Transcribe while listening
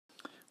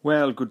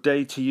Well, good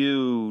day to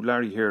you,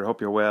 Larry here.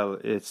 Hope you're well.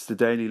 It's the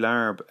Daily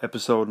Larb,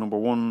 episode number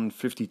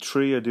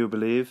 153, I do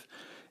believe.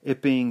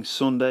 It being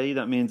Sunday,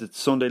 that means it's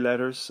Sunday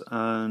Letters,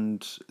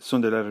 and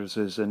Sunday Letters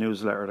is a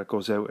newsletter that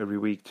goes out every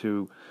week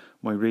to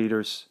my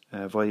readers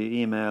via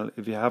email.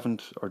 If you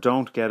haven't or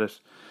don't get it,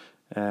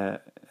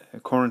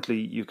 currently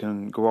you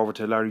can go over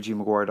to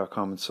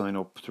larrygmaguire.com and sign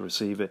up to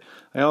receive it.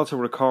 I also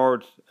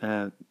record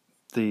a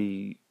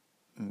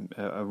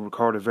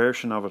recorded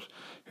version of it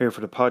here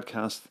for the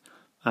podcast,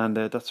 and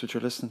that's what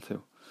you're listening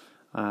to.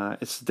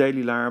 It's the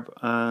Daily Larb,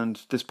 and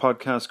this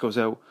podcast goes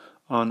out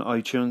on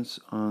iTunes,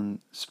 on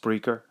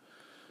Spreaker,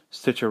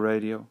 Stitcher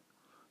Radio,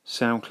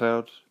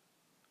 SoundCloud,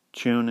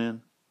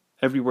 TuneIn.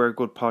 Everywhere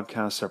good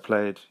podcasts are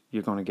played,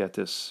 you're going to get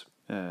this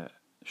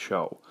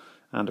show.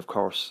 And of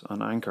course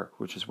on Anchor,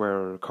 which is where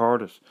I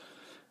record it.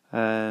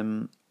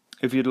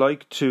 If you'd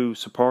like to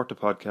support the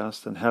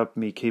podcast and help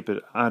me keep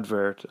it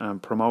advert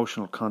and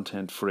promotional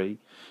content free,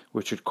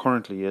 which it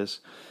currently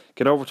is,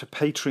 get over to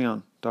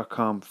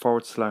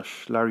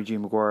patreon.com/Larry G.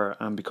 Maguire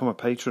and become a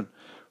patron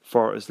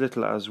for as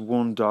little as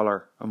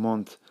 $1 a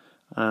month.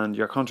 And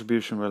your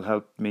contribution will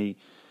help me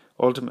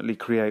ultimately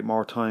create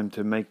more time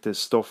to make this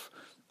stuff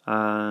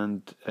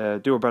and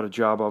do a better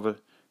job of it,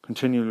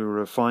 continually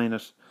refine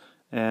it.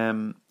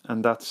 And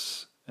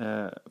that's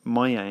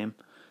my aim.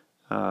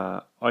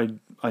 I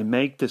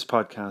make this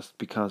podcast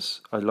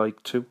because I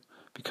like to,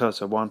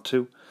 because I want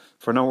to,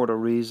 for no other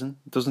reason.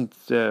 It doesn't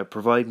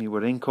provide me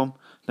with income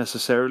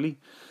necessarily,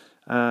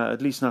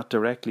 at least not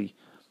directly.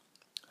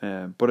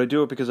 But I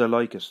do it because I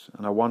like it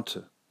and I want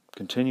to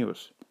continue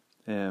it.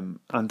 And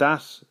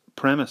that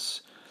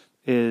premise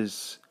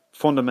is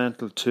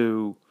fundamental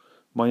to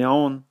my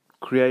own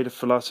creative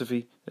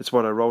philosophy. It's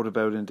what I wrote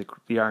about in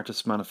the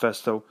Artist's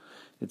Manifesto.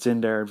 It's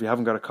in there. If you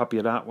haven't got a copy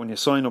of that, when you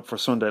sign up for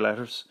Sunday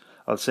Letters,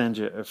 I'll send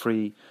you a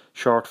free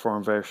short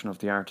form version of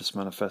the Artist's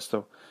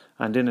Manifesto.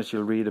 And in it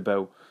you'll read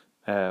about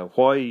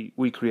why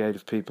we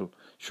creative people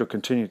should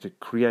continue to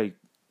create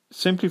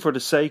simply for the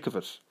sake of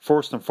it,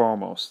 first and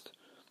foremost,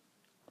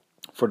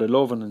 for the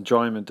love and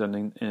enjoyment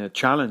and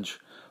challenge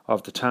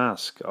of the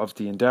task, of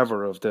the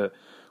endeavour, of the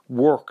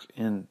work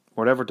in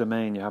whatever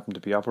domain you happen to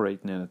be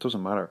operating in. It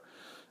doesn't matter.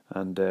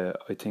 And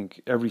I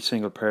think every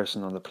single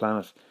person on the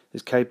planet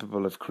is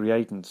capable of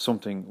creating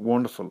something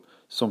wonderful,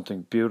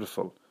 something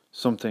beautiful,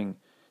 something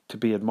to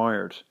be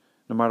admired,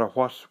 no matter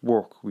what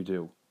work we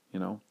do, you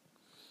know.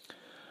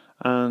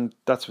 And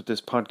that's what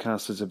this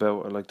podcast is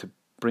about. I like to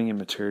bring in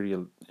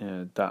material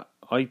that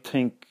I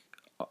think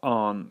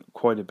on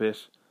quite a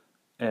bit.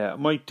 It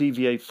might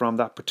deviate from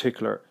that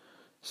particular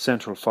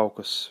central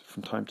focus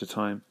from time to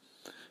time.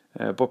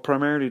 But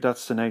primarily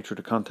that's the nature of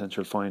the content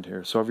you'll find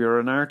here. So if you're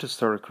an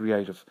artist or a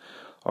creative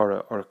or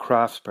a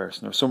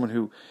craftsperson or someone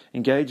who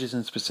engages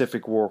in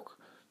specific work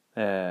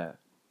and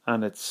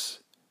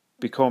it's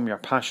become your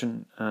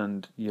passion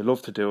and you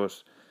love to do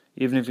it,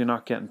 even if you're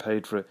not getting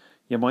paid for it,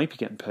 you might be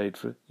getting paid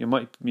for it. You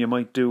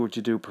might do what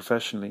you do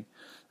professionally,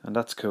 and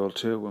that's cool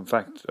too. In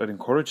fact, I'd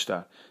encourage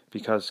that,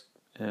 because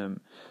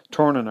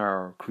turning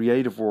our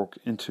creative work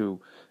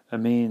into a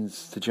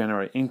means to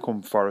generate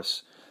income for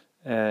us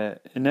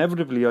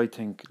inevitably, I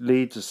think,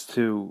 leads us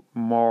to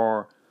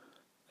more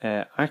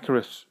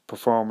accurate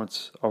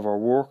performance of our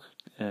work,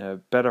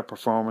 better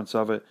performance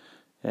of it,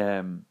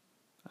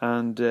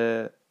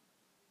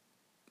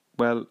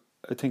 well,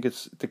 I think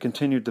it's the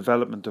continued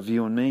development of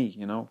you and me,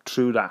 you know,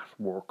 through that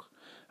work.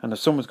 And if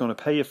someone's going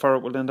to pay you for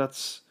it, well, then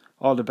that's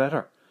all the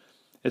better.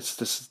 It's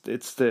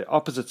the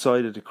opposite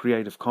side of the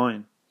creative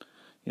coin,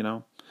 you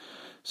know.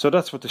 So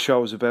that's what the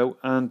show is about.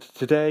 And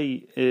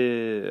today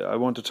I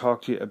want to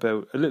talk to you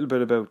about a little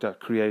bit about that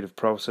creative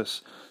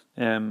process,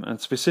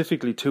 and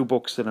specifically two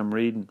books that I'm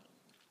reading,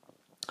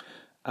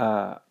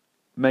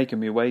 making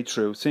my way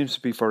through. It seems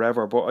to be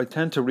forever, but I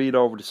tend to read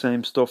over the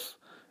same stuff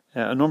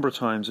a number of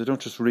times. I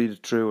don't just read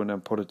it through and then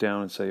put it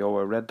down and say, oh,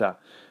 I read that.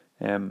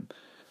 I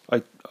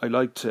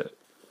like to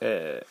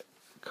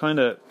kind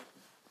of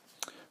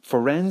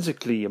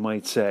forensically, you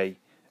might say,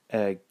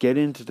 get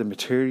into the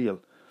material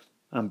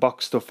and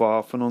box stuff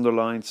off and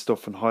underline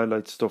stuff and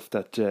highlight stuff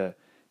that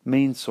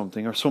means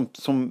something, or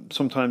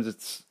sometimes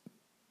it's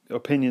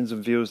opinions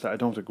and views that I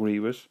don't agree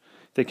with.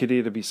 They could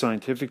either be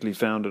scientifically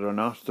founded or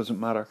not, doesn't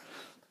matter.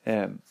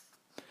 And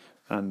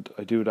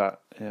I do that.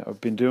 I've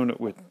been doing it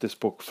with this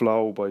book,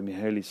 Flow, by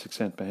Mihaly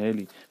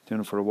Csikszentmihalyi,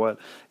 doing it for a while.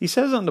 He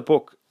says on the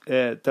book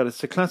that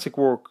it's a classic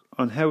work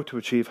on how to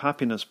achieve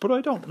happiness, but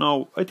I don't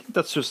know. I think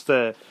that's just,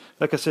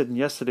 like I said in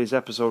yesterday's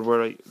episode,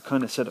 where I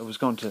kind of said I was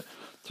going to,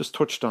 just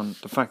touched on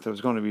the fact that I was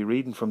going to be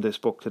reading from this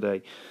book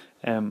today.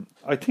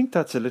 I think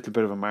that's a little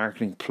bit of a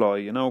marketing ploy,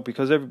 you know,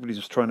 because everybody's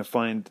just trying to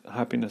find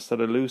happiness,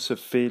 that elusive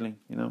feeling,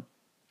 you know.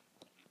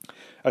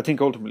 I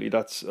think ultimately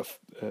that's a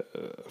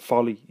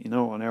folly, you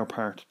know, on our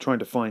part, trying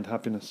to find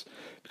happiness,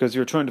 because if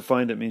you're trying to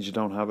find it, means you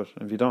don't have it,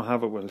 and if you don't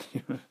have it, well,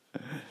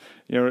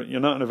 you're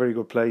not in a very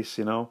good place,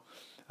 you know.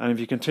 And if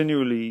you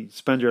continually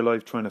spend your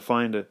life trying to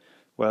find it,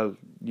 well,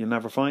 you'll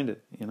never find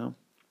it, you know.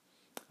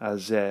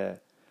 As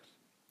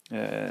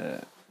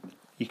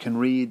you can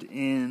read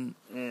in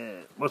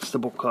what's the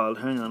book called?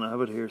 Hang on, I have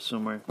it here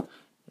somewhere.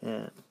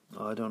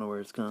 I don't know where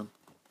it's gone.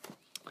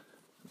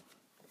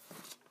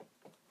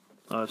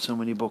 I have so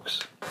many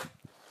books.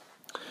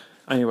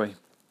 Anyway,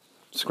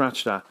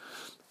 scratch that.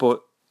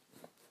 But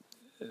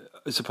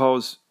I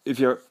suppose if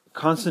you're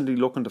constantly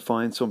looking to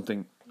find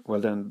something, well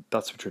then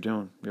that's what you're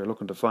doing. You're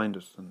looking to find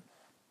it, and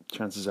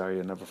chances are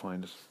you'll never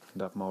find it in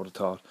that mode of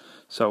thought.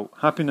 So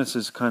happiness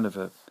is kind of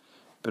a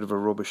bit of a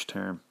rubbish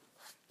term,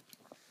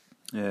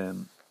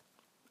 in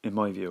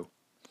my view.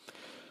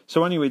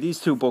 So anyway, these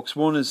two books,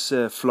 one is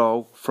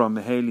Flow from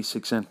Mihaly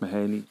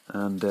Csikszentmihalyi,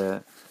 and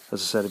as I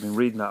said, I've been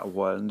reading that a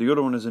while, and the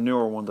other one is a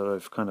newer one that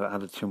I've kind of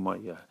added to my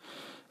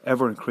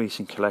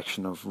ever-increasing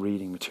collection of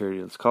reading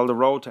materials, called The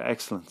Road to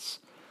Excellence,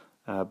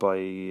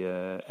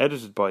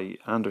 edited by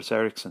Anders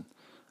Ericsson.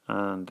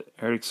 And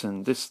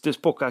Ericsson, this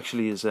book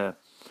actually is a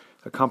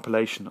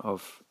compilation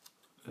of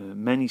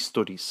many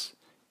studies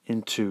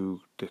into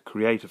the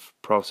creative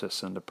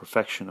process and the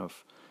perfection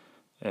of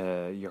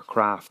your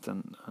craft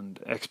and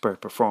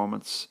expert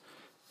performance,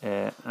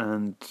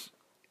 and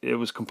it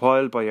was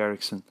compiled by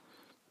Ericsson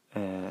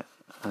and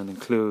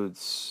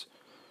includes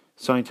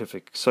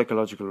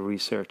psychological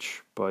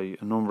research by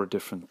a number of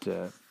different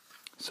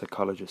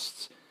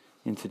psychologists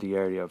into the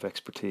area of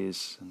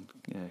expertise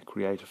and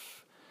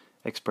creative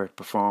expert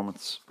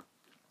performance.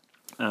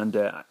 And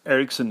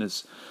Ericsson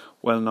is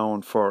well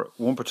known for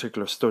one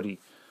particular study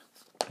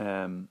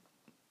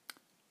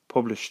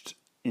published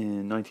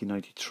in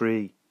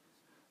 1993,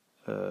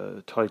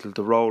 titled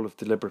The Role of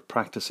Deliberate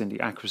Practice in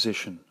the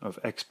Acquisition of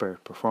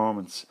Expert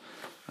Performance.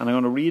 And I'm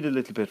going to read a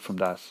little bit from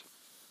that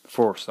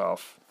first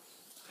off.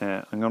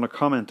 I'm going to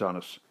comment on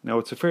it. Now,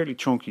 it's a fairly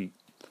chunky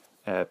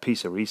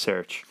piece of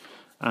research,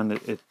 and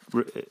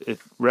it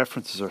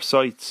references or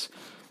cites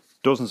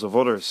dozens of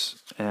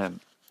others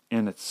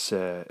in its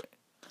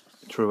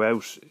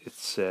throughout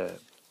its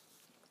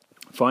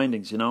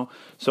findings.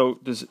 So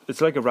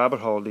it's like a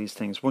rabbit hole. These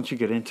things, once you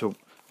get into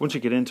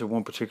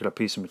one particular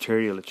piece of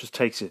material, it just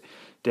takes you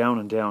down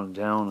and down and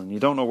down, and you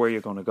don't know where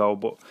you're going to go.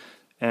 But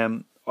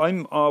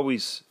I'm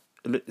always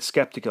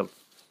skeptical.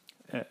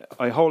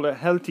 I hold a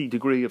healthy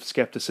degree of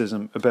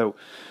skepticism about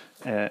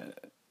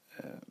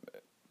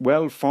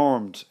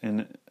well-formed,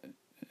 in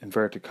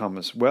inverted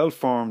commas,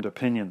 well-formed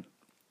opinion,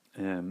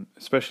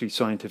 especially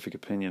scientific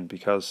opinion,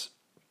 because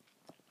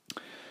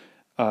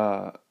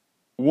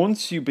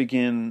once you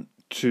begin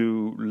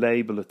to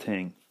label a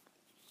thing,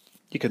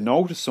 you can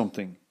notice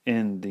something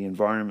in the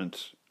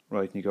environment,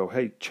 right? And you go,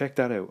 hey, check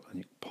that out, and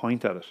you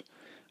point at it,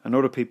 and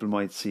other people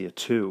might see it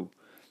too.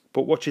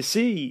 But what you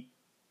see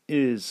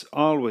is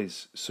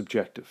always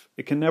subjective.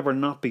 It can never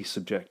not be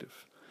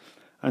subjective.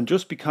 And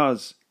just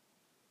because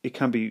it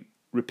can be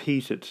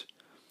repeated,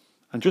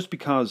 and just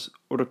because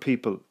other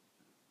people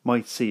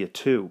might see it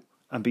too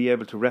and be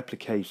able to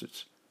replicate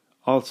it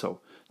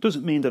also,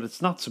 doesn't mean that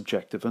it's not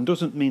subjective, and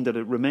doesn't mean that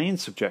it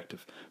remains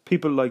subjective.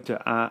 People like to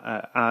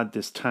add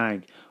this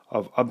tag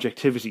of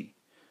objectivity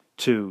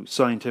to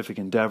scientific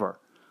endeavour,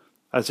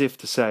 as if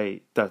to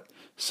say that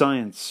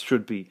science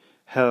should be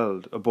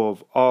held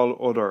above all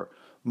other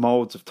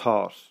modes of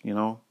thought,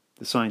 the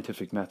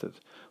scientific method.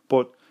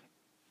 But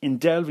in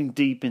delving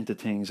deep into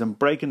things and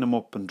breaking them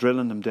up and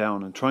drilling them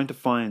down and trying to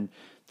find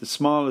the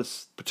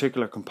smallest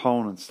particular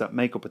components that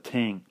make up a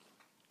thing,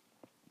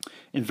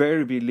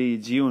 invariably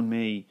leads you and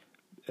me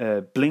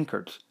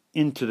blinkered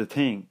into the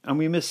thing, and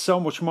we miss so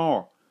much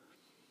more.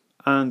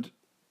 And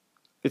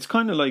it's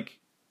kind of like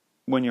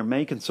when you're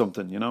making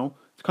something,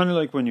 it's kind of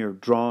like when you're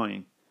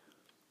drawing.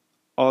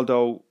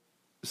 Although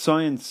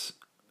science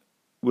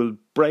will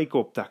break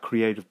up that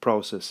creative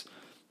process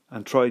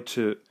and try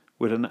to,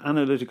 with an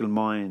analytical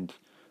mind,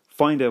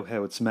 find out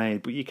how it's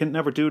made, but you can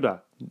never do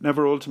that.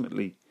 Never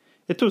ultimately.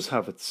 It does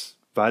have its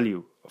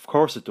value, of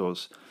course it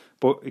does,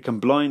 but it can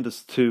blind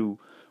us to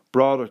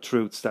broader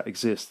truths that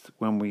exist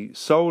when we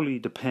solely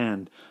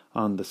depend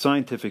on the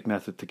scientific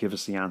method to give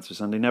us the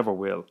answers, and they never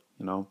will,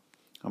 and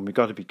we've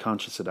got to be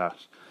conscious of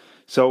that.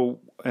 So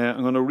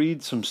I'm going to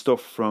read some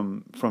stuff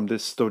from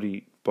this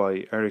study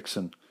by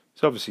Ericsson.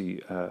 He's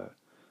obviously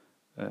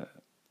an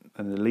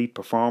elite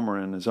performer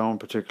in his own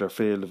particular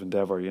field of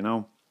endeavour,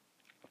 And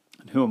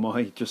who am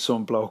I? Just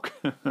some bloke.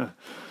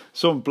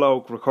 Some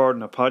bloke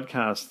recording a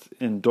podcast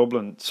in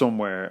Dublin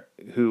somewhere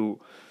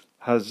who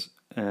has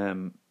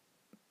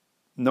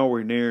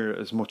nowhere near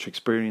as much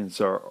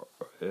experience or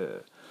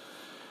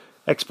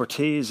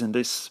expertise in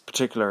this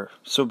particular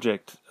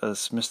subject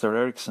as Mr.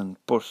 Ericsson,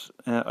 but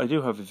I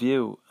do have a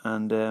view,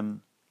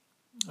 and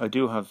I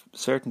do have a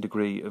certain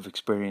degree of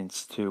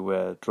experience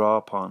to draw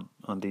upon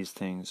on these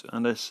things.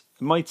 And it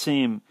might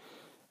seem,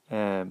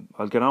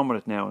 I'll get on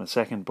with it now in a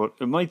second, but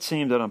it might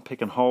seem that I'm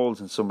picking holes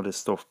in some of this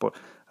stuff, but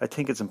I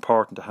think it's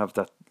important to have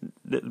that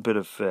little bit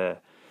of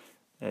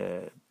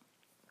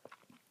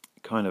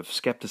kind of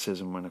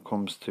skepticism when it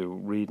comes to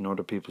reading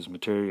other people's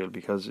material,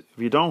 because if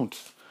you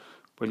don't,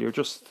 well, you're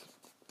just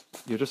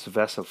a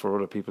vessel for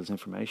other people's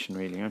information,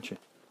 really, aren't you?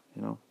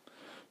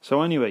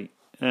 So anyway,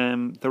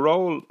 the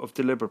role of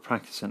deliberate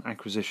practice and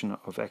acquisition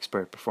of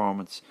expert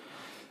performance.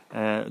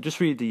 Just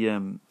read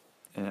the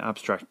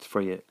abstract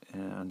for you,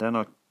 and then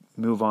I'll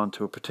move on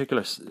to a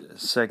particular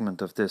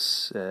segment of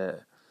this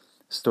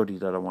study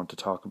that I want to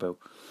talk about.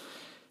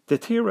 The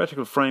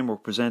theoretical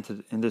framework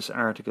presented in this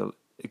article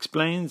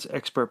explains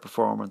expert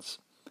performance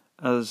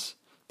as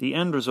the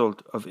end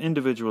result of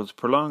individuals'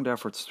 prolonged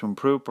efforts to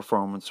improve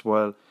performance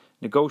while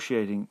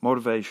negotiating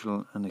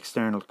motivational and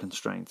external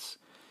constraints.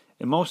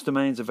 In most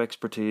domains of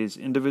expertise,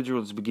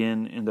 individuals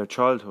begin in their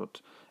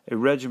childhood a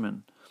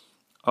regimen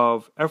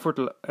of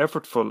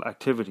effortful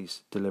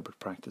activities, deliberate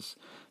practice,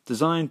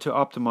 designed to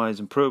optimize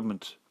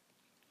improvement.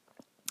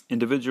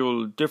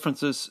 Individual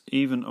differences,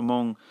 even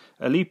among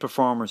elite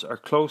performers, are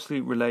closely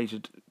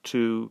related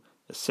to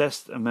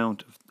assessed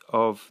amount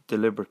of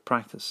deliberate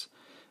practice.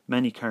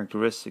 Many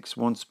characteristics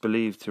once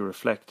believed to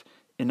reflect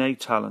innate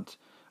talent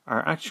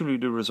are actually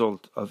the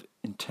result of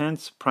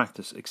intense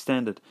practice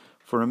extended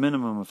for a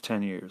minimum of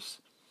 10 years.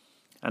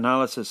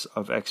 Analysis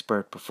of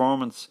expert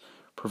performance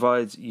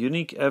provides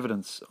unique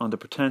evidence on the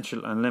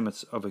potential and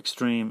limits of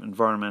extreme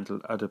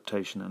environmental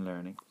adaptation and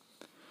learning.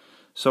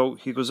 So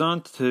he goes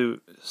on to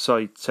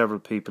cite several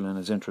people in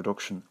his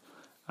introduction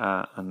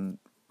and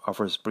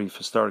offers brief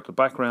historical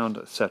background,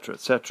 etc.,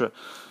 etc.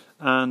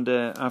 And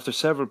after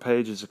several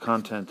pages of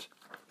content,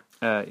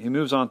 he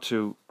moves on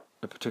to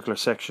a particular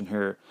section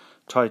here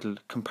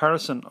titled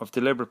Comparison of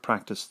Deliberate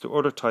Practice to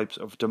Other Types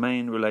of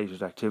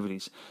Domain-Related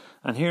Activities.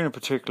 And here in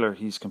particular,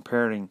 he's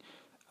comparing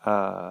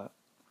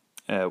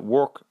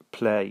work,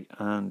 play,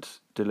 and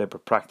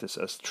deliberate practice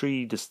as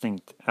three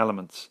distinct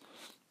elements.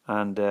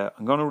 And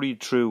I'm going to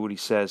read through what he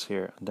says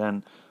here, and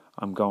then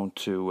I'm going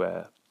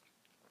to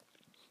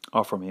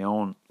offer my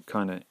own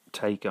kind of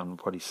take on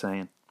what he's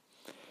saying.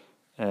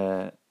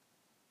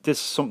 This is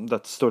something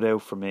that stood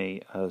out for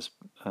me as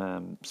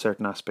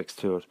certain aspects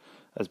to it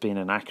as being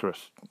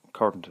inaccurate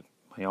according to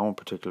my own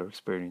particular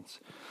experience.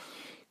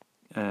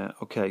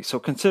 Okay, so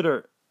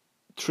consider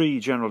three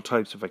general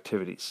types of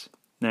activities,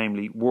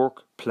 namely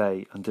work,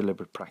 play, and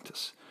deliberate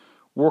practice.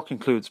 Work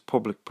includes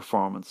public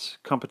performance,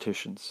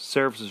 competitions,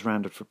 services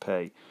rendered for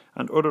pay,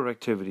 and other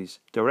activities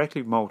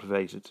directly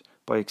motivated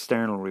by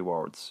external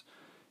rewards.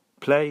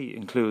 Play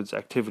includes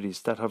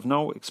activities that have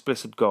no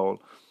explicit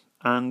goal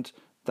and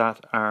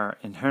that are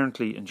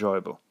inherently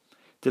enjoyable.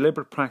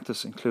 Deliberate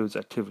practice includes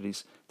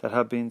activities that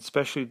have been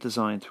specially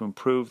designed to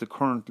improve the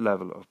current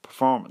level of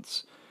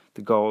performance.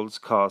 The goals,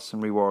 costs,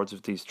 and rewards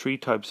of these three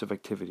types of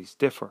activities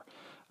differ,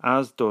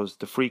 as does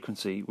the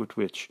frequency with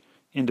which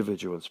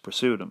individuals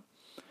pursue them.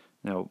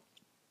 Now,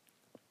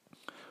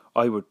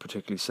 I would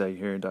particularly say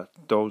here that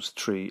those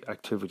three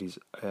activities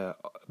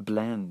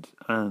blend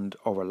and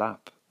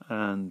overlap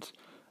and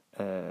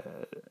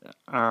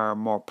are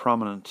more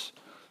prominent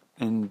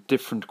in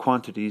different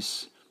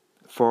quantities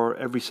for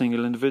every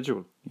single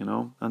individual,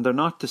 and they're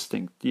not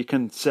distinct. You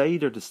can say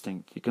they're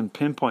distinct, you can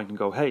pinpoint and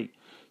go, hey,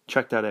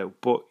 check that out,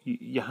 but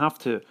you have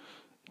to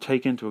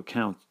take into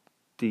account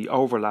the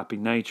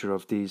overlapping nature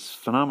of these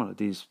phenomena,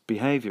 these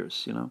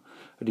behaviours, or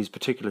these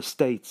particular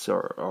states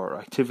or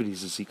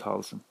activities, as he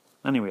calls them.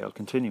 Anyway, I'll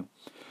continue.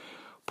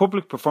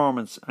 Public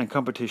performance and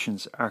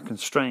competitions are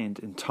constrained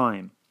in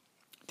time.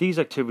 These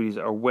activities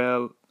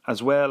are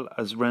as well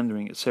as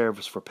rendering a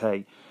service for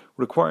pay,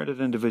 require that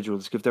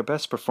individuals give their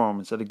best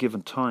performance at a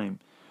given time.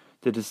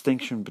 The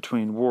distinction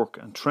between work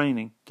and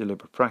training,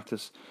 deliberate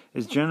practice,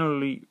 is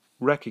generally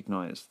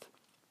recognised.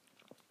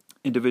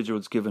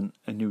 Individuals given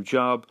a new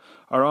job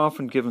are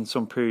often given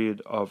some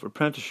period of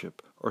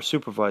apprenticeship or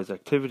supervised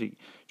activity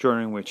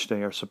during which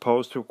they are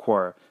supposed to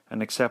acquire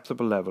an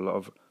acceptable level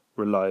of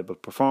reliable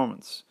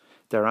performance.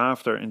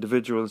 Thereafter,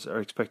 individuals are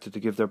expected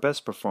to give their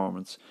best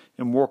performance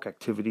in work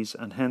activities,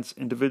 and hence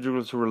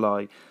individuals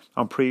rely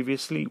on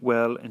previously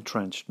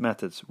well-entrenched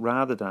methods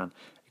rather than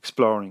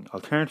exploring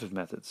alternative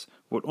methods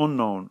with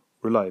unknown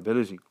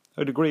reliability.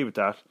 I'd agree with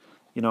that.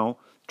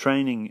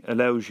 Training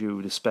allows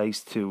you the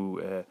space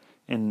to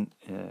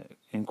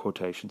in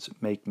quotations,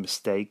 make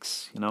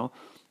mistakes,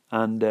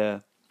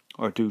 and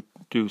or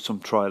do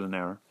some trial and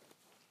error.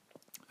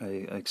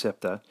 I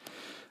accept that.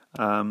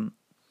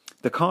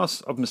 The costs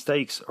of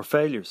mistakes or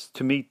failures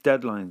to meet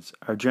deadlines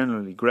are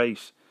generally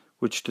great,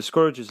 which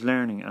discourages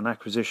learning and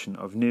acquisition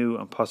of new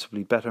and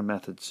possibly better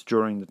methods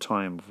during the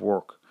time of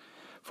work.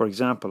 For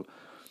example,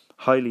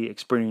 highly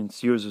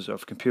experienced users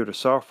of computer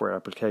software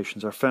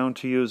applications are found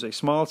to use a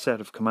small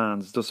set of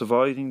commands, thus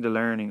avoiding the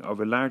learning of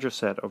a larger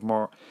set of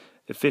more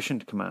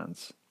efficient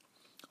commands.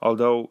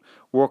 Although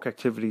work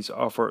activities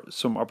offer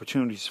some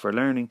opportunities for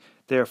learning,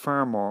 they are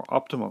far more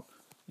optimal.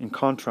 In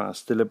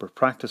contrast, deliberate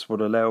practice would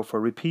allow for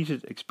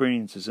repeated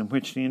experiences in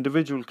which the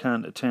individual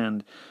can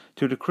attend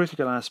to the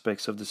critical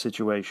aspects of the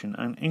situation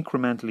and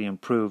incrementally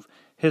improve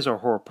his or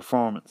her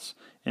performance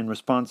in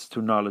response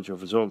to knowledge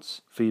of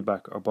results,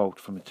 feedback, or both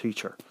from a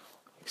teacher.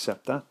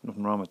 Accept that,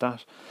 nothing wrong with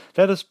that.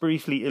 Let us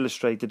briefly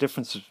illustrate the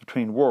differences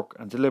between work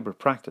and deliberate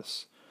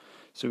practice.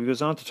 So he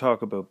goes on to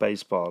talk about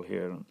baseball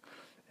here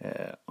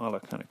and all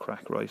that kind of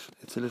crack, right?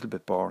 It's a little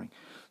bit boring,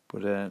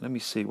 but let me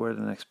see where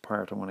the next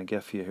part I want to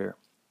get for you here.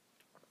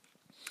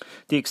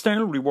 The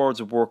external rewards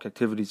of work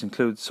activities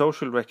include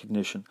social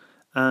recognition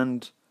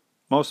and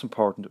most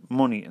important,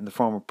 money in the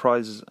form of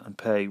prizes and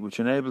pay, which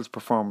enables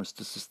performers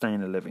to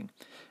sustain a living.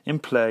 In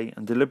play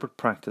and deliberate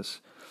practice,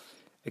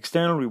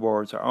 external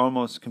rewards are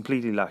almost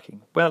completely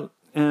lacking. Well,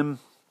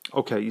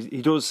 okay,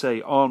 he does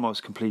say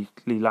almost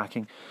completely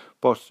lacking,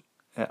 but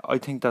I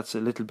think that's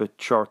a little bit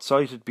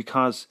short-sighted,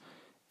 because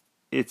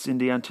it's in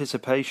the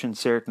anticipation,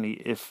 certainly,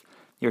 if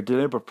your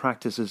deliberate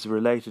practice is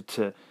related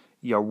to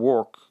your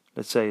work,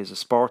 let's say as a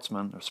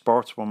sportsman or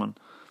sportswoman,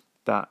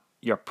 that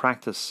your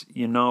practice,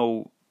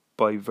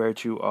 by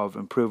virtue of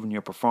improving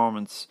your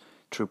performance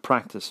through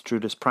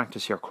this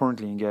practice you're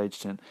currently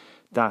engaged in,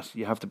 that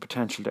you have the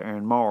potential to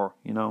earn more,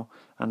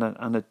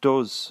 and it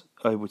does,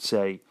 I would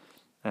say,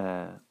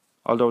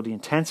 although the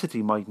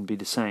intensity mightn't be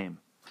the same,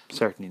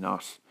 certainly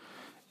not.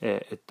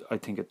 I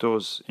think it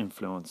does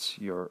influence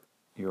your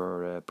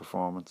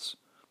performance,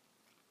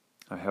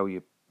 or how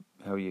you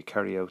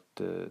carry out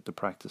the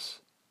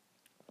practice.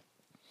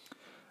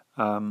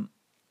 The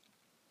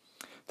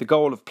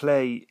goal of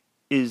play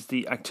is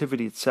the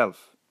activity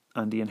itself,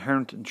 and the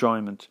inherent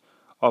enjoyment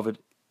of it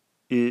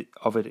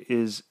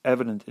is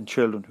evident in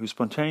children who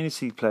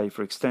spontaneously play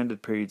for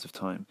extended periods of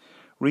time.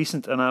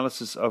 Recent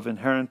analysis of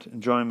inherent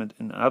enjoyment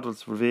in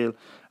adults reveal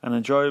an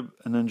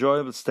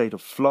enjoyable state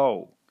of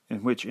flow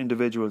in which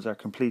individuals are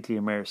completely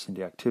immersed in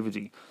the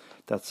activity.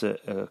 That's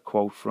a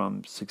quote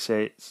from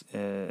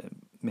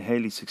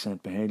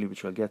Mihaly,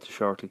 which I'll get to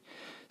shortly.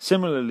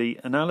 Similarly,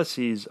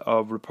 analyses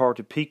of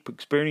reported peak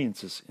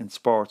experiences in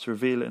sports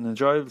reveal an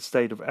enjoyable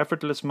state of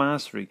effortless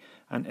mastery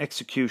and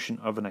execution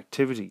of an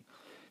activity.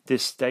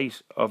 This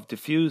state of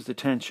diffused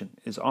attention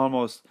is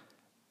almost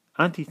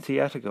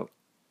antithetical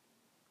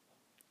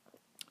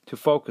to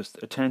focused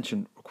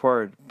attention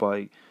required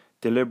by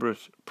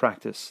deliberate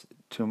practice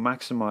to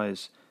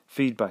maximize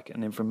feedback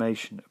and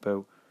information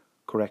about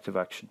corrective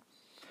action.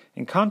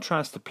 In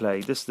contrast to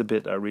play, this is the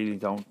bit I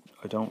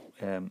don't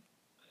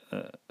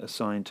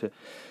assign to.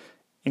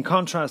 In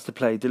contrast to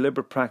play,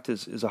 deliberate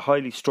practice is a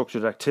highly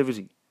structured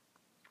activity,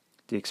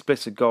 the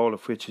explicit goal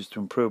of which is to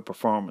improve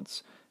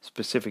performance.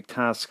 Specific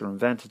tasks are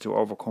invented to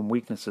overcome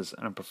weaknesses,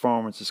 and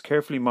performance is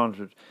carefully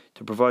monitored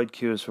to provide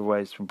cues for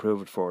ways to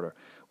improve it further.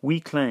 We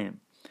claim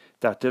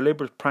that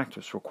deliberate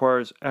practice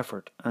requires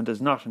effort and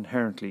is not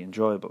inherently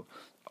enjoyable.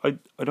 I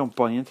don't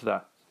buy into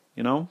that.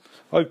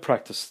 I've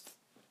practiced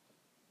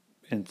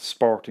in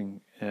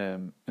sporting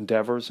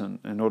endeavours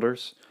and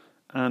others,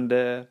 and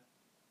it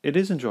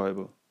is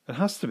enjoyable. It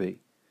has to be.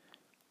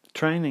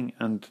 Training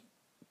and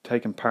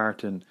taking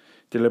part in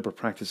deliberate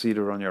practice,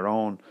 either on your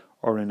own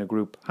or in a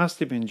group, has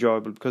to be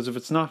enjoyable, because if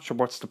it's not,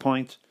 what's the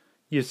point?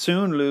 You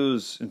soon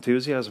lose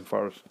enthusiasm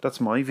for it. That's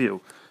my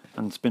view,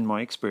 and it's been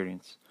my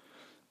experience.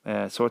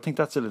 So I think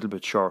that's a little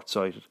bit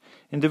short-sighted.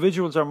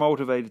 Individuals are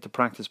motivated to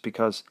practice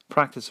because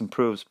practice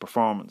improves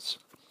performance.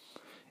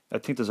 I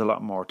think there's a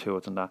lot more to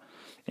it than that.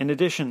 In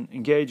addition,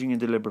 engaging in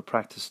deliberate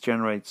practice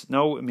generates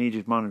no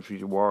immediate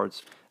monetary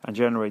rewards and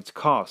generates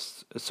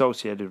costs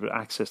associated with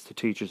access to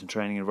teachers and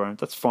training environment.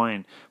 That's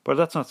fine, but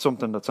that's not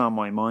something that's on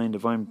my mind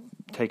if I'm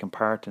taking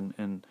part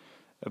in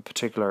a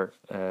particular,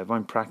 if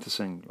I'm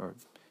practicing or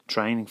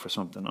training for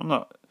something.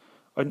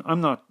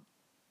 I'm not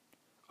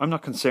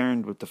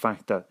concerned with the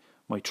fact that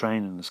my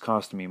training is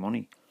costing me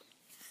money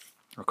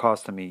or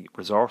costing me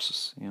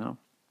resources,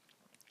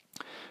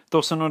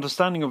 Thus, an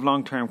understanding of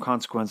long-term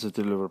consequences of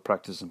deliberate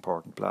practice is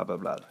important, blah, blah,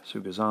 blah. So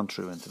it goes on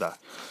through into that.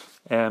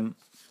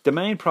 The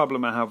main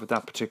problem I have with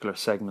that particular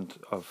segment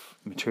of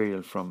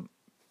material from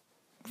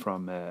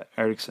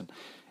Ericsson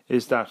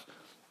is that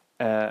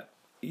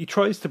he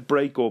tries to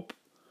break up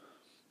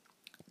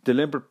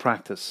deliberate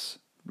practice,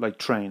 like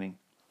training,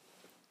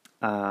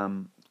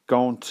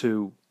 going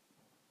to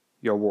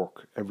your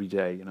work every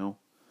day,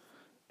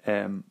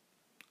 and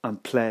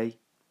play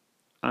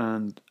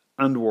and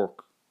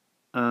work,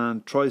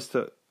 and tries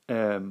to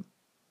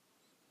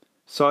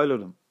silo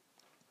them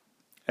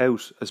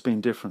out as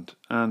being different.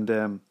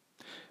 And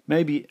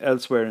maybe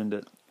elsewhere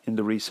in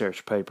the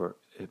research paper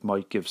it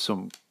might give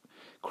some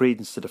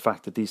credence to the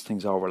fact that these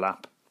things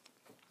overlap,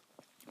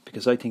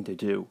 because I think they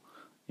do.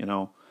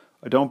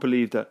 I don't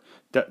believe that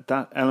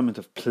element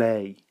of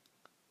play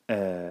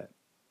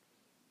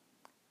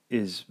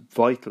is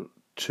vital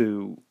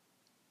to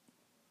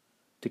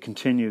the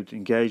continued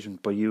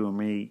engagement by you and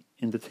me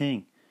in the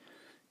thing,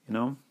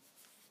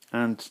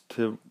 and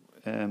to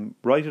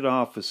write it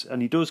off as,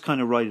 and he does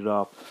kind of write it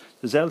off.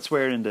 There's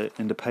elsewhere in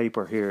the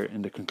paper here,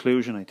 in the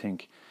conclusion, I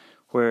think,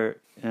 where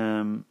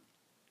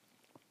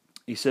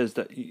he says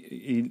that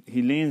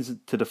he leans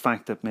to the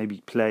fact that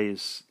maybe play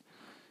is,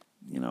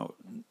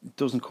 it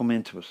doesn't come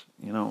into it,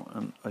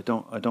 and I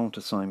don't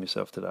assign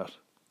myself to that.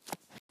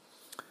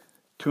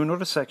 To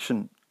another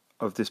section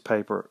of this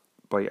paper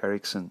by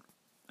Ericsson,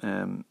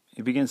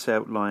 he begins to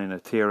outline a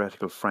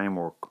theoretical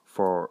framework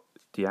for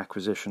the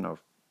acquisition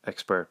of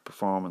expert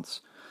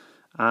performance,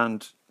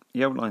 and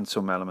he outlines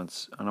some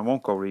elements, and I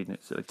won't go reading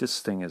it. Like, this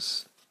thing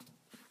is,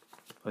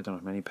 I don't know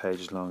how many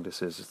pages long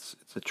this is.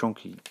 It's a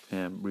chunky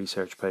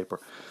research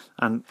paper,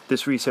 and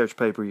this research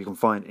paper you can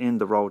find in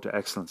The Road to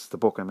Excellence, the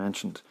book I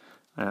mentioned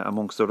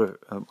amongst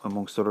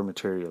other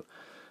material.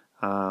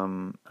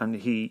 And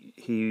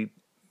he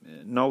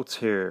notes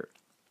here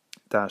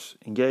that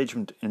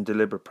engagement in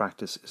deliberate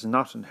practice is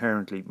not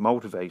inherently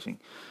motivating.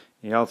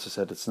 He also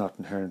said it's not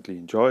inherently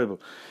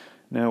enjoyable.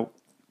 Now,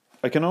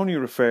 I can only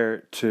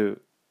refer to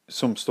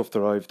some stuff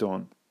that I've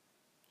done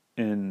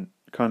in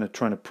kind of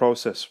trying to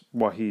process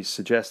what he's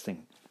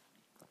suggesting.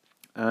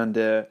 And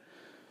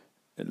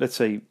let's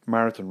say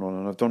marathon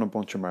running. I've done a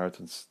bunch of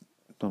marathons,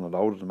 done a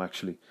load of them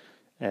actually,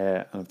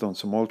 and I've done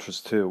some ultras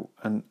too.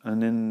 And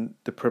in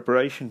the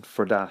preparation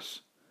for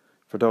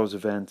those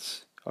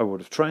events, I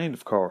would have trained,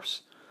 of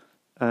course.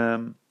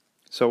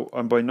 So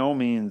I'm by no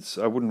means,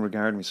 I wouldn't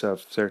regard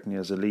myself certainly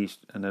as an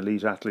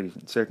elite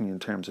athlete, certainly in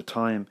terms of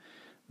time,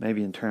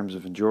 maybe in terms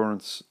of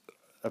endurance,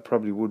 I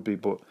probably would be,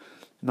 but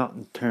not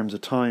in terms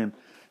of time.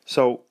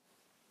 So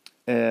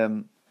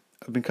I've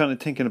been kind of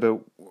thinking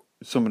about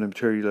some of the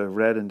material I've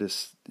read in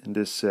this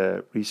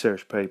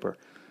research paper,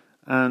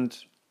 and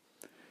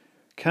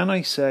can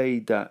I say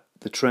that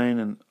the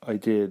training I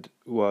did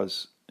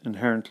was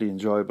inherently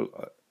enjoyable?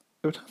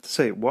 I would have to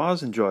say it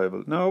was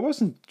enjoyable. Now, I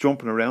wasn't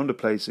jumping around the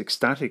place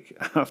ecstatic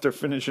after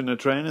finishing a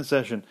training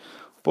session,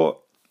 but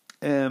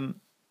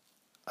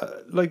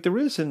like there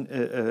is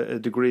a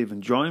degree of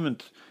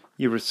enjoyment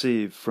you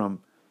receive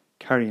from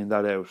carrying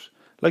that out.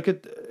 Like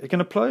it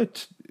can apply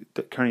it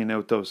to carrying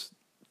out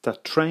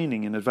that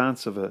training in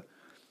advance of an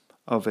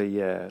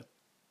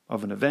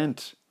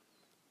event,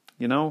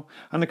 you know.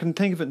 And I can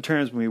think of it in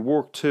terms of my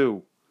work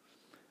too.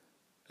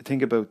 I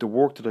think about the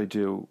work that I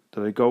do,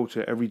 that I go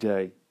to every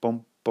day,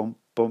 bump, bump,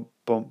 bump,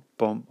 bump,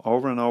 bump,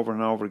 over and over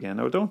and over again.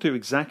 Now, I don't do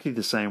exactly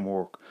the same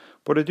work,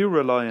 but I do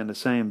rely on the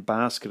same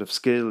basket of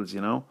skills,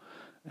 you know.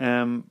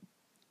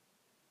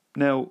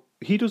 Now,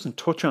 he doesn't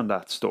touch on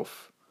that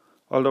stuff,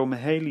 although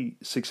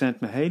Csikszent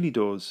Mihaly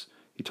does.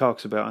 He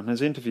talks about and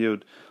has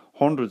interviewed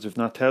hundreds, if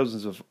not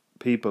thousands, of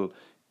people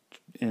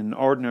in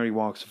ordinary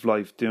walks of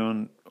life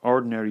doing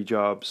ordinary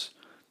jobs,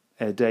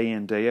 day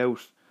in, day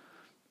out.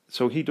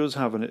 So he does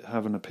have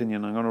an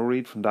opinion. I'm going to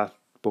read from that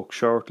book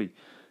shortly.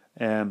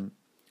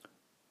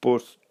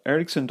 But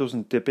Ericsson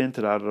doesn't dip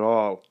into that at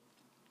all.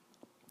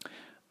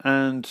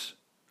 And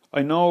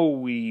I know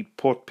we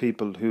put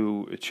people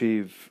who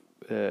achieve,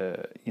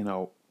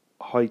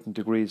 heightened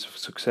degrees of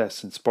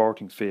success in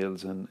sporting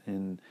fields and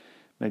in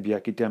maybe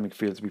academic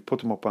fields. We put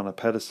them up on a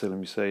pedestal and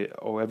we say,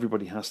 "Oh,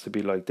 everybody has to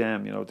be like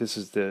them." You know, this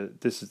is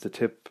the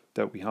tip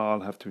that we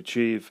all have to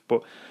achieve.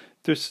 But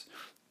there's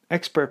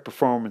expert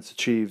performance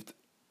achieved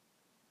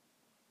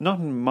not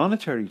in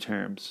monetary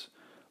terms,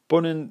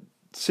 but in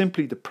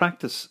simply the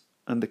practice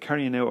and the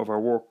carrying out of our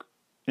work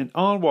in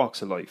all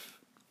walks of life,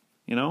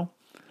 you know.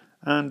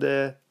 And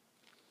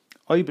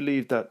I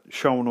believe that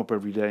showing up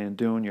every day and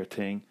doing your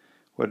thing,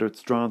 whether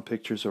it's drawing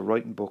pictures or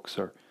writing books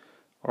or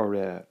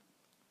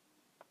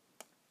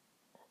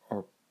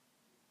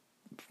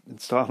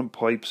installing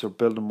pipes or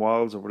building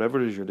walls or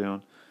whatever it is you're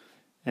doing,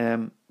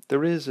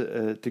 there is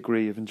a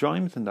degree of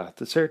enjoyment in that.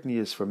 There certainly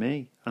is for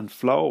me. And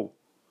flow,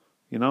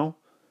 you know,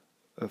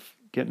 of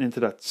getting into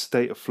that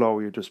state of flow,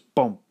 you're just,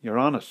 you're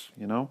on it,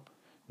 you know.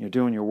 You're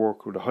doing your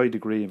work with a high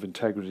degree of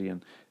integrity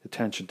and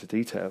attention to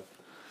detail.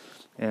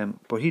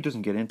 But he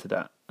doesn't get into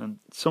that. And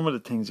some of the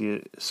things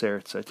he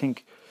asserts, I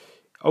think,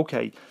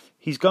 okay,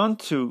 he's gone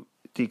to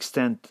the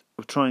extent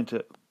of trying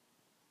to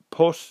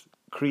put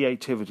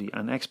creativity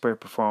and expert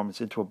performance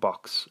into a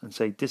box and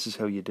say, this is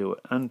how you do it.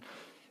 And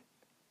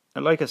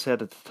like I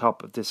said at the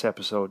top of this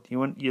episode,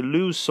 you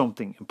lose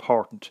something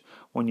important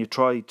when you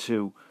try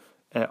to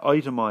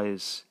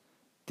itemize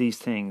these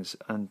things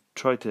and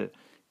try to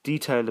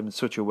detail them in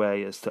such a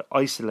way as to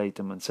isolate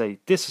them and say,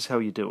 this is how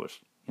you do it,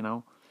 you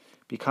know,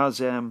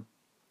 because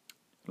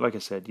like I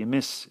said, you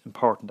miss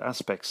important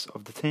aspects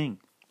of the thing.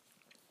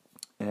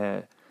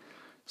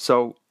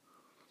 So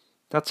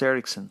that's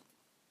Ericsson.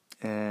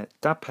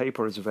 That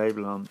paper is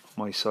available on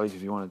my site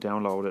if you want to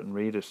download it and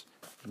read it.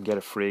 You can get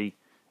it free.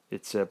 I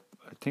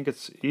think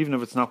it's, even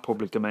if it's not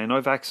public domain,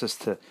 I've access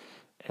to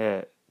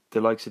the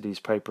likes of these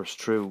papers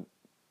through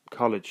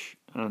college,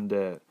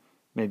 and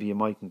maybe you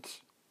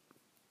mightn't.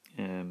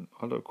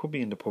 Although it could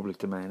be in the public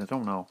domain, I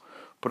don't know.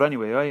 But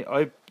anyway,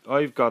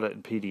 I've got it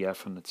in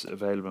PDF and it's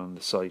available on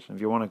the site. And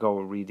if you want to go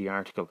and read the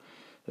article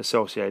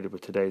associated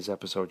with today's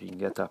episode, you can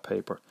get that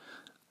paper.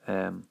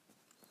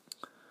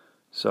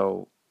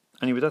 So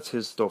anyway, that's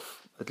his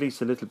stuff, at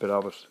least a little bit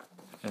of it.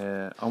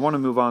 I want to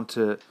move on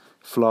to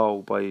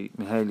Flow by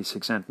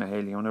Csikszent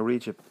Mihaly. I want to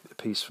read you a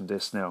piece from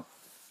this now.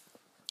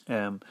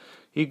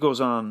 He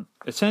goes on,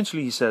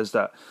 essentially he says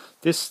that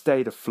this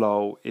state of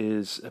flow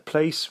is a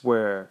place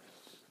where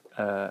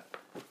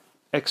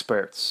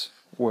experts,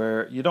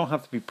 where you don't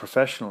have to be a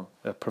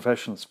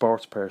professional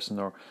sports person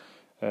or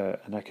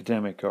an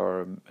academic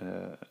or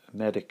a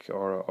medic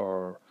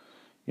or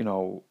you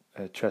know,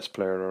 a chess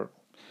player, or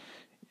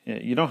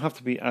you don't have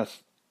to be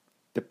at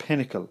the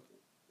pinnacle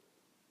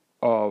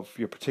of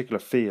your particular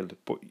field,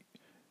 but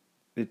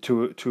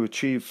to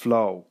achieve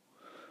flow,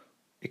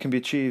 it can be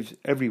achieved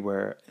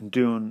everywhere and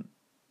doing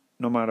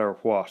no matter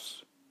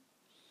what.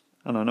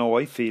 And I know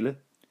I feel it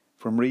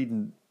from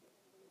reading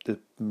the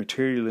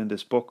material in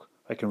this book.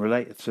 I can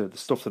relate it to the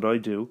stuff that I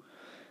do.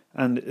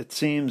 And it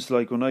seems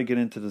like when I get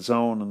into the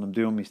zone and I'm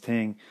doing my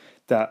thing,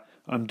 that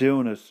I'm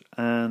doing it,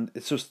 and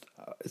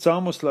it's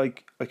almost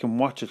like I can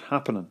watch it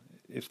happening,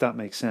 if that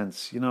makes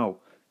sense.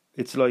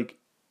 It's like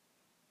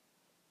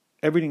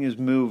everything is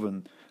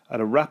moving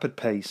at a rapid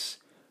pace.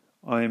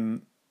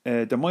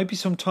 There might be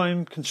some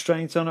time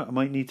constraints on it. I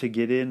might need to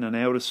get in and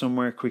out of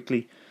somewhere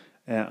quickly,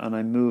 and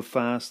I move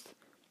fast.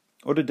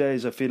 Other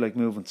days I feel like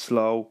moving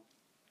slow,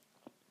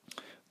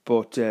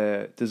 but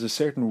there's a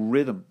certain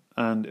rhythm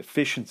and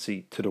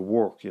efficiency to the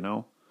work,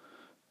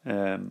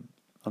 and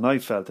I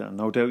felt it, and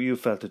no doubt you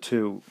felt it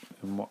too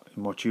in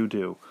what you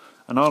do.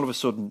 And all of a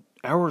sudden,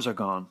 hours are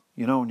gone,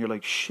 and you're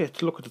like,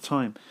 shit, look at the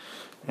time.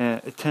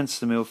 It tends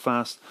to move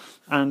fast,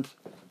 and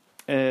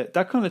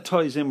that kind of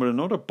ties in with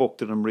another book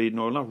that I'm reading,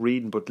 or not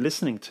reading, but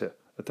listening to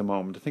at the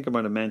moment. I think I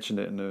might have mentioned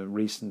it in a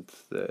recent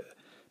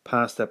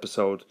past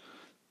episode.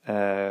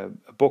 A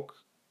book,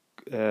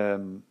 I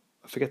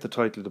forget the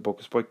title of the book.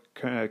 It's by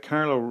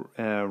Carlo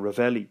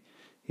Rovelli.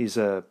 He's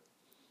a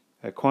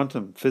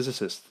quantum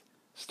physicist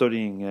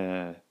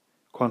studying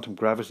quantum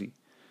gravity,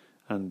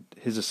 and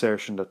his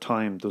assertion that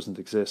time doesn't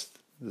exist.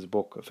 There's a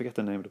book, I forget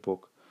the name of the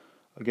book.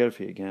 I'll get it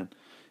for you again.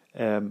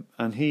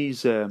 And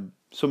he's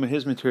some of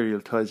his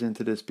material ties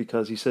into this,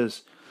 because he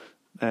says,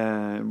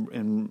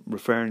 in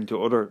referring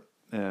to other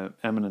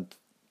eminent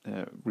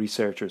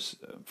researchers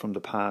from the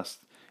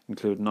past,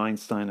 including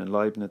Einstein and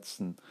Leibniz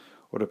and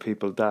other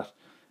people, that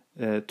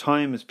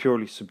time is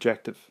purely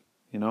subjective.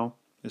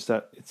 Is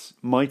that it's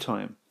my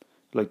time,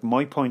 like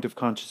my point of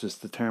consciousness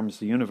determines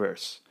the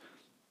universe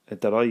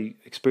that I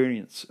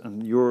experience,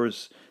 and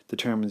yours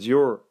determines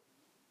your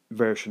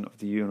version of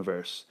the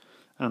universe.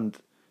 And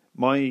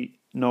my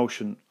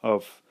notion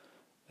of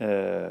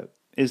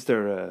is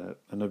there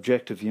an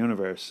objective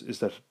universe, is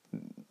that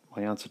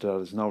my answer to that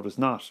is no, there's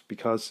not,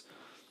 because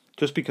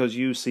just because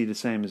you see the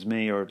same as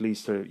me, or at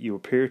least you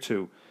appear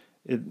to,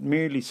 it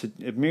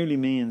merely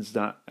means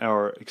that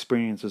our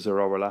experiences are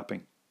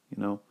overlapping.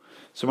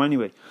 So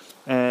anyway,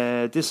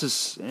 this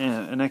is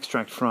an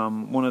extract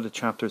from one of the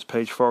chapters,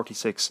 page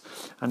 46,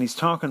 and he's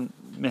talking,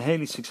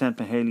 Csikszentmihalyi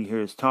Mihaly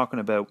here is talking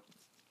about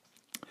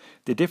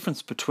the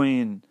difference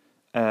between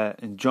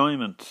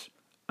enjoyment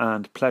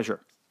and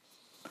pleasure.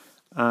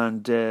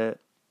 And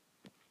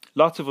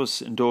lots of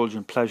us indulge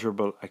in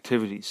pleasurable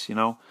activities,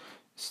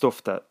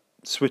 stuff that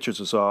switches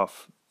us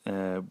off,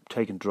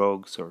 taking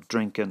drugs or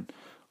drinking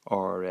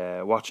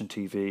or watching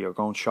TV or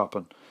going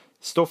shopping.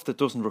 Stuff that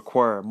doesn't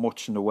require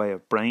much in the way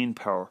of brain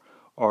power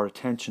or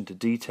attention to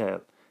detail,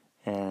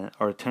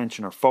 or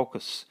attention or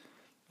focus.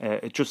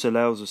 It just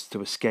allows us to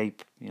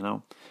escape,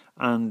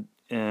 And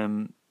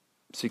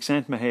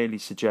Csikszentmihalyi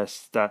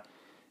suggests that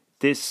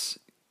this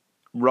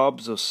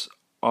robs us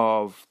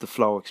of the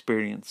flow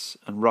experience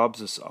and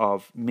robs us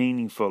of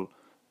meaningful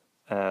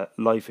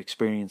life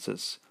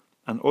experiences,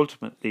 and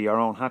ultimately our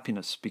own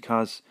happiness,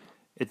 because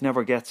it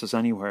never gets us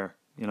anywhere,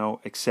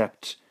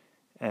 except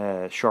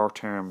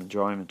short-term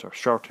enjoyment or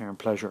short-term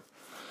pleasure.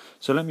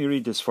 So let me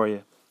read this for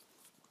you.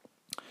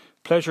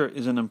 Pleasure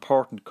is an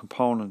important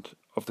component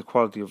of the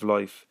quality of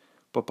life,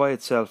 but by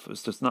itself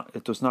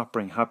it does not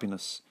bring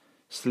happiness.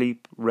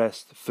 Sleep,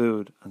 rest,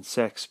 food, and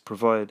sex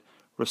provide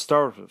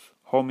restorative,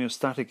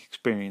 homeostatic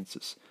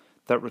experiences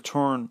that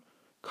return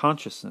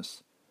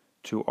consciousness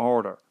to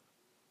order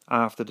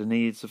after the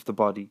needs of the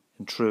body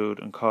intrude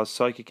and cause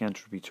psychic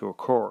entropy to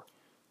occur.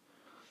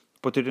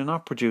 But they do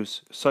not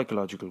produce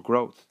psychological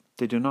growth.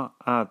 They do not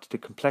add to the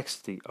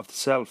complexity of the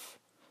self.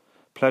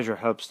 Pleasure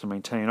helps to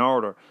maintain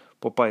order,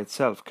 but by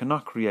itself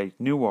cannot create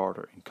new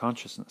order in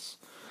consciousness.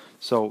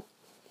 So,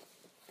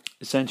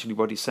 essentially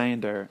what he's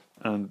saying there,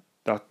 and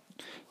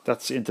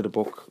that's into the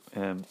book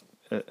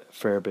a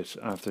fair bit,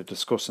 after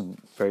discussing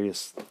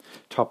various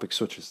topics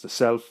such as the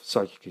self,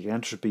 psychic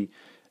entropy,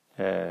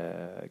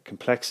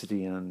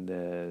 complexity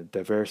and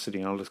diversity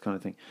and all this kind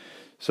of thing.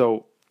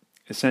 So,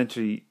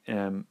 essentially,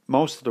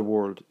 most of the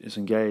world is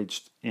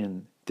engaged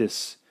in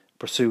this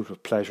pursuit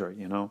of pleasure,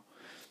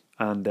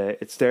 and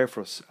it's there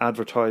for us.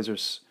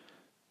 Advertisers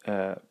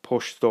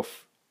push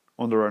stuff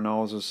under our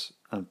noses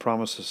and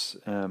promise us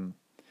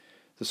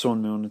the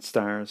sun, moon and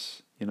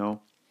stars,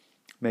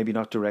 maybe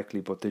not directly,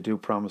 but they do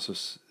promise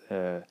us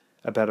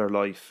a better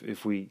life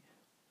if we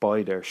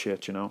buy their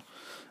shit,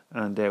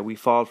 and we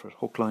fall for it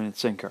hook, line and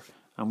sinker,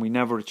 and we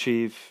never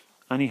achieve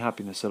any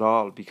happiness at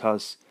all,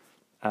 because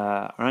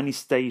or any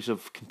state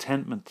of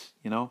contentment,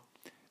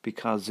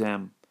 because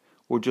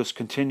we're just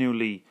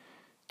continually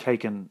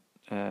taking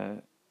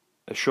a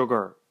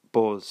sugar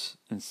buzz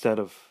instead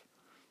of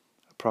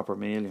a proper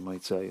meal, you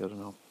might say. I don't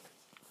know.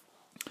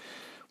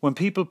 When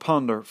people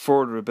ponder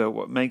further about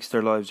what makes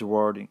their lives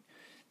rewarding,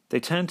 they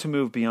tend to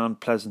move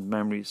beyond pleasant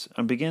memories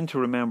and begin to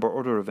remember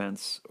other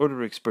events,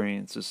 other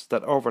experiences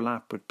that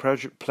overlap with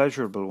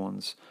pleasurable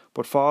ones,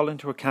 but fall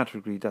into a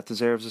category that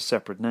deserves a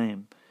separate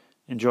name: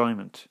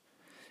 enjoyment.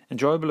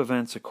 Enjoyable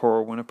events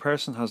occur when a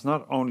person has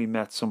not only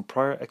met some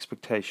prior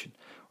expectation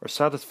or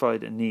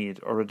satisfied a need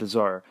or a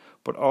desire,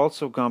 but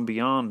also gone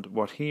beyond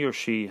what he or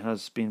she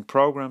has been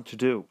programmed to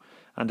do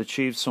and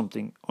achieved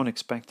something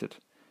unexpected,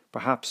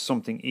 perhaps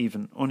something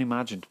even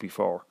unimagined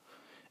before.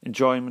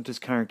 Enjoyment is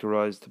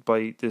characterized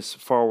by this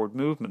forward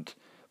movement,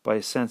 by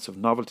a sense of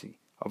novelty,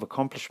 of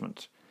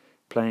accomplishment.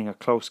 Playing a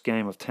close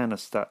game of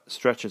tennis that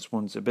stretches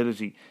one's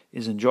ability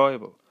is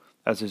enjoyable,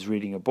 as is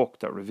reading a book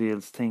that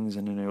reveals things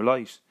in a new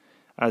light,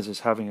 as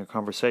is having a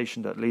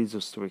conversation that leads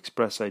us to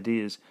express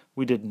ideas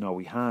we didn't know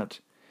we had.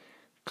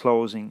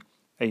 Closing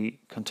a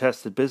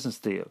contested business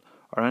deal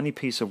or any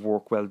piece of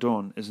work well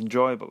done is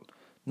enjoyable.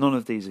 None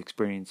of these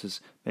experiences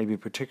may be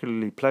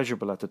particularly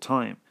pleasurable at the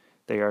time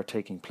they are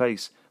taking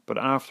place, but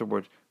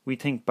afterward we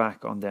think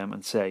back on them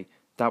and say,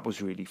 that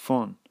was really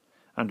fun,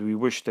 and we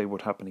wish they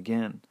would happen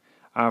again.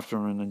 After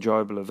an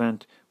enjoyable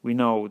event, we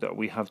know that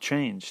we have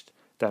changed,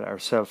 that our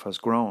self has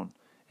grown.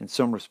 In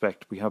some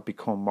respect, we have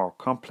become more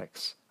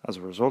complex as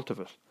a result of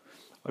it.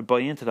 I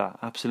buy into that,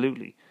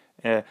 absolutely.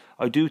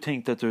 I do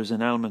think that there's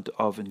an element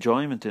of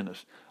enjoyment in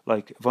it.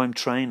 Like if I'm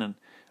training,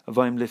 if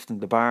I'm lifting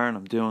the bar and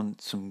I'm doing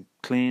some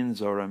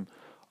cleans, or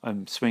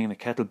I'm swinging a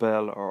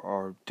kettlebell,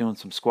 or doing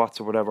some squats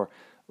or whatever,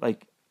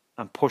 like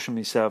I'm pushing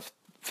myself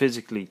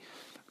physically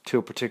to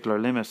a particular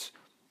limit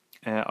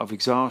of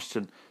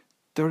exhaustion,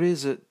 there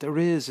is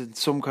in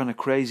some kind of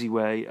crazy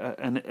way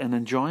an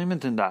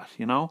enjoyment in that,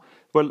 you know.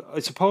 Well, I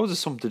suppose it's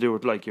something to do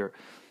with like your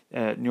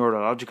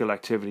neurological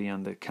activity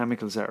and the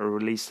chemicals that are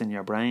released in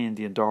your brain,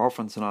 the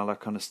endorphins and all that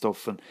kind of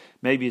stuff, and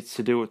maybe it's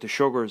to do with the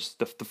sugars,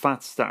 the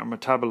fats that are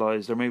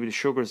metabolized, or maybe the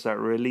sugars that are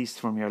released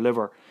from your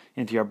liver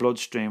into your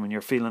bloodstream, and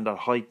you're feeling that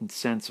heightened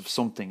sense of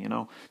something, you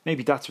know.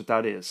 Maybe that's what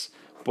that is.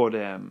 But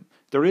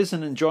there is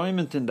an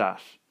enjoyment in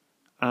that,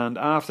 and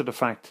after the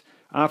fact,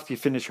 after you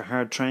finish a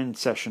hard training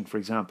session, for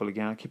example,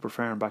 again I keep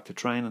referring back to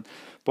training,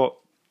 but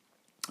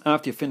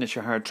after you finish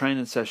a hard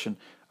training session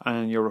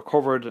and you're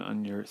recovered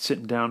and you're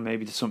sitting down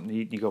maybe to something to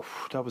eat, and you go,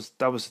 that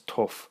was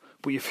tough,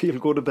 but you feel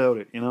good about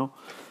it, you know.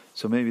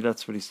 So maybe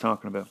that's what he's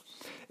talking about.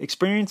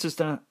 Experiences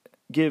that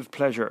give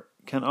pleasure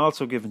can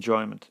also give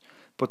enjoyment,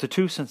 but the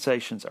two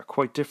sensations are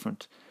quite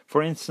different.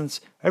 For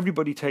instance,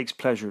 everybody takes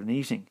pleasure in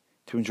eating.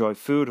 To enjoy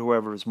food,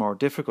 however, is more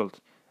difficult.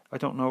 I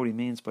don't know what he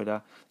means by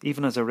that.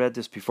 Even as I read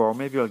this before,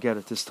 maybe I'll get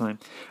it this time.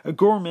 A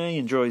gourmet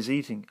enjoys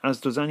eating,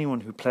 as does anyone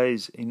who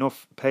pays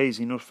enough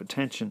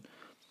attention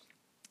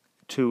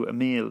to a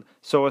meal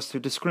so as to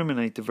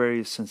discriminate the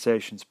various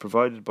sensations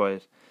provided by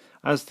it.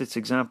 As this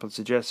example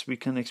suggests, we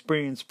can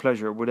experience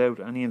pleasure without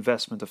any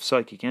investment of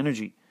psychic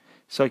energy.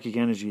 Psychic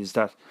energy is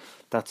that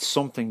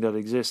something that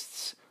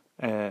exists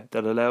that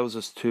allows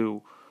us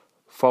to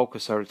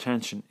focus our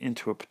attention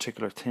into a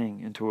particular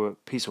thing, into a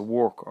piece of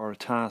work or a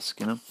task,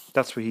 you know.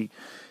 That's what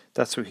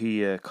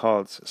he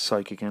calls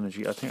psychic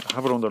energy. I think I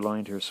have it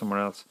underlined here somewhere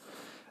else.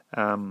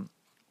 A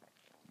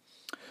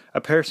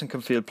person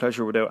can feel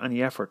pleasure without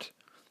any effort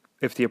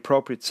if the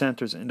appropriate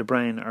centres in the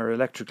brain are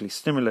electrically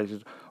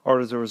stimulated,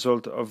 or as a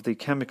result of the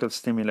chemical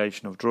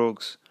stimulation of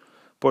drugs.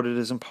 But it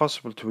is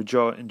impossible to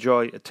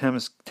enjoy a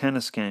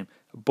tennis game,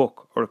 a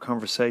book, or a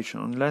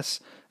conversation unless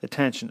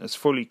attention is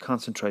fully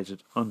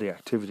concentrated on the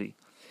activity.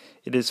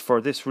 It is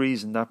for this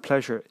reason that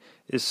pleasure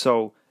is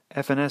so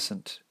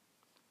evanescent,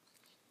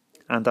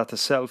 and that the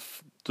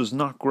self does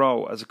not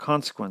grow as a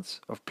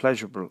consequence of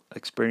pleasurable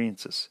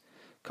experiences.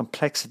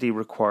 Complexity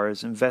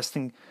requires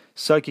investing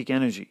psychic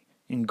energy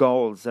in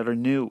goals that are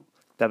new,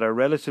 that are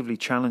relatively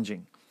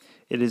challenging.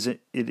 It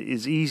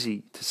is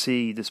easy to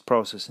see this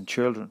process in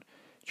children.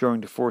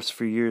 During the first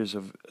few years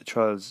of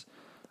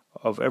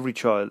every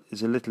child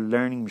is a little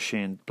learning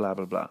machine, blah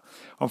blah blah.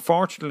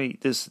 Unfortunately,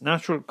 this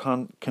natural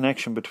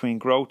connection between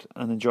growth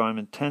and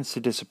enjoyment tends to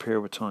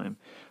disappear with time,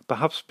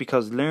 perhaps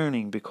because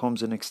learning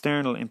becomes an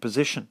external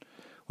imposition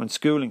when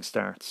schooling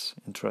starts.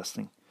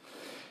 Interesting.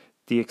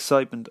 The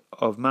excitement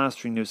of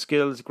mastering new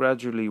skills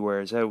gradually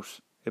wears out.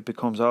 It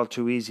becomes all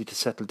too easy to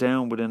settle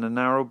down within a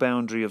narrow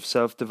boundary of the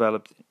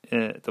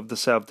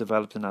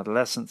self-developed in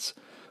adolescence.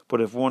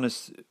 But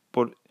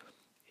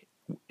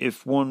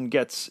if one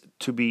gets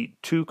to be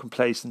too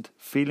complacent,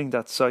 feeling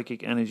that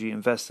psychic energy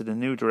invested in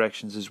new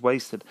directions is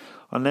wasted,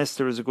 unless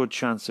there is a good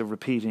chance of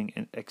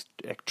repeating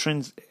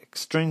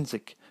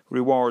extrinsic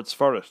rewards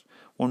for it.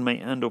 One may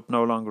end up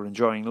no longer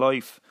enjoying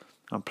life,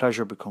 and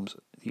pleasure becomes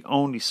the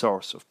only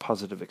source of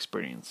positive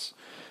experience.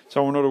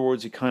 So in other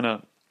words,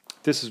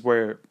 this is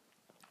where,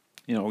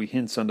 you know, he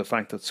hints on the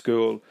fact that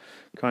school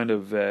kind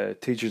of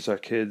teaches our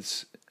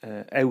kids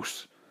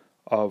out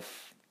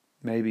of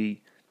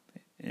maybe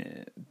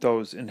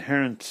those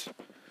innate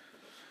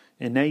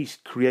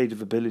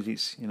creative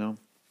abilities, you know,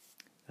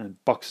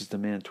 and boxes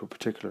them into a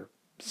particular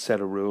set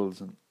of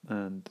rules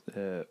and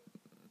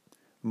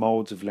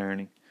modes of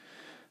learning,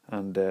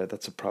 and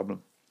that's a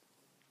problem,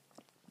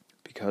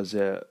 because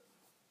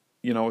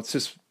you know, it's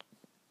this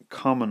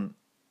common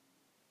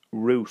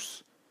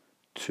route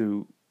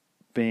to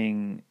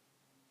being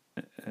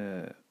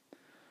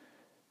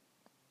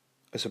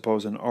I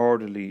suppose an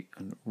orderly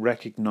and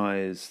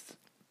recognised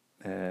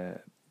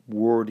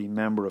worthy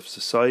member of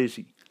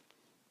society.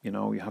 You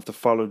know, you have to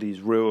follow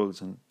these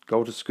rules and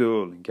go to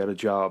school and get a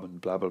job and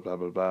blah, blah, blah,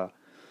 blah, blah.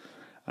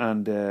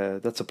 And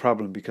that's a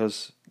problem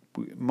because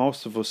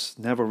most of us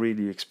never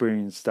really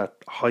experienced that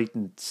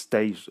heightened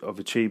state of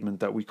achievement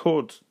that we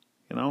could,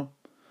 you know.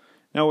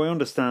 Now, I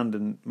understand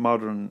in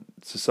modern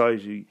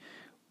society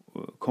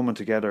coming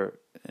together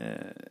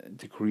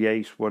to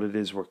create what it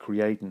is we're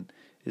creating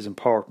is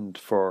important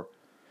for,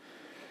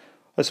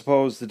 I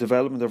suppose, the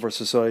development of our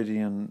society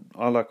and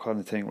all that kind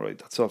of thing, right?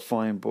 That's all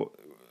fine, but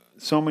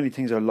so many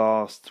things are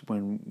lost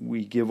when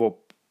we give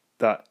up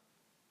that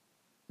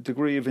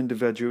degree of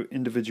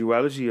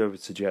individuality, I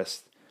would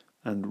suggest,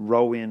 and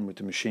row in with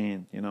the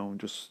machine, you know, and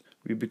just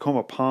we become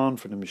a pawn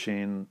for the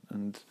machine,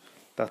 and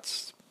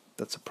that's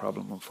a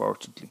problem,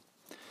 unfortunately.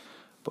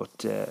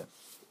 But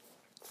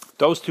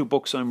those two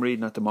books I'm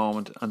reading at the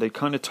moment, and they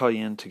kind of tie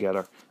in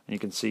together, and you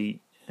can see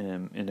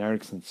in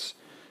Ericsson's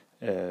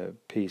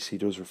piece, he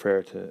does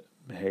refer to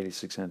Mahaley,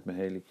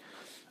 Csikszentmihalyi,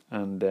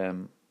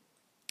 and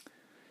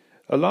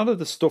a lot of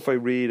the stuff I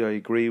read I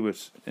agree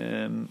with.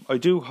 I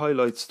do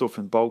highlight stuff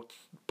in both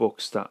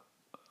books that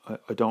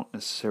I don't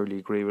necessarily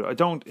agree with. I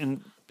don't,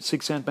 in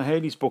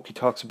Csikszentmihalyi's book, he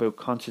talks about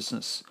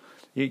consciousness.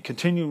 He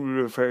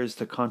continually refers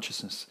to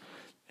consciousness,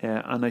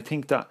 and I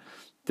think that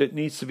there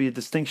needs to be a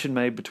distinction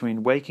made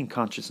between waking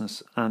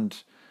consciousness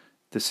and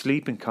the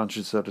sleeping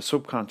consciousness, or the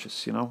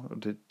subconscious, you know,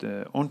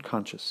 the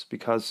unconscious,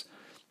 because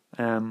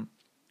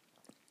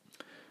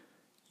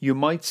you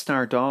might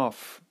start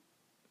off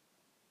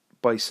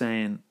by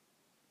saying,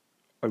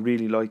 I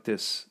really like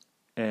this,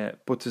 but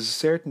there's a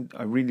certain,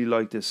 I really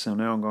like this, so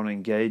now I'm going to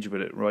engage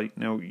with it, right?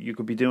 Now, you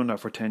could be doing that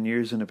for 10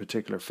 years in a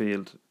particular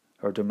field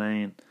or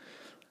domain,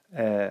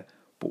 but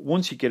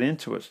once you get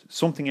into it,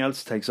 something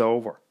else takes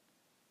over.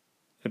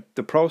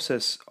 The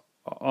process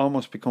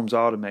almost becomes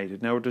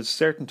automated. Now, there's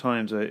certain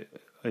times I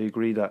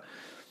agree that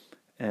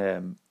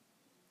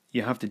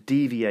you have to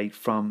deviate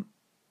from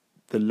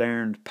the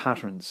learned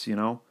patterns, you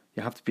know.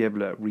 You have to be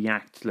able to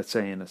react, let's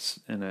say, in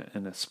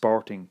a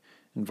sporting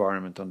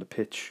environment on the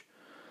pitch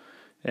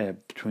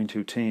between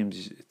two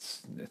teams.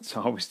 It's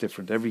always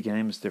different. Every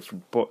game is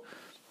different, but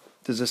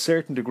there's a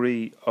certain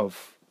degree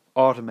of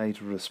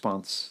automated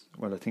response.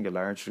 Well, I think a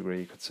large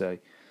degree, you could say.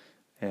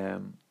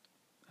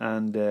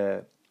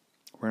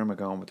 Where am I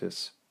going with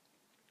this?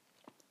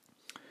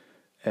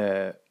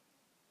 I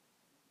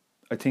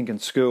think in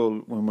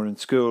school, when we're in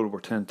school,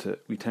 we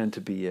tend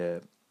to be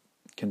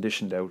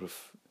conditioned out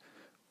of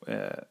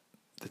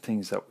the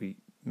things that we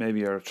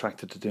maybe are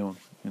attracted to doing,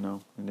 you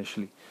know,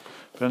 initially.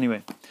 But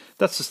anyway,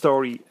 that's the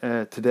story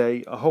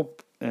today. I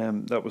hope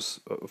that was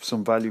of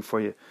some value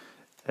for you.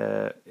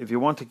 If you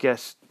want to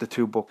get the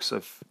two books,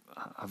 I've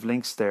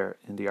links there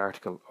in the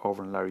article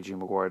over on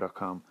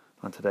larrygmaguire.com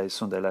on today's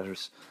Sunday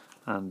Letters,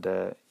 and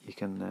you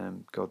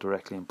can go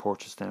directly and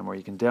purchase them, or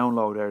you can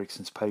download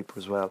Ericsson's paper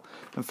as well.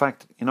 In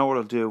fact, you know what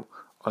I'll do?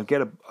 I'll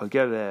get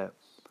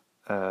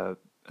a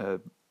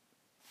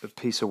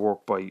piece of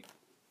work by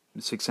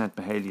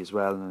Csikszentmihalyi as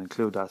well, and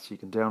include that, so you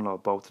can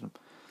download both of them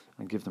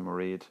and give them a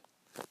read.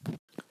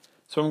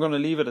 So I'm going to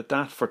leave it at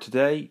that for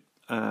today.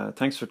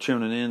 Thanks for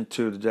tuning in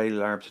to the Daily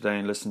Larb today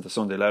and listening to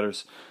Sunday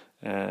Letters.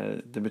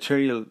 The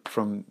material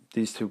from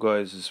these two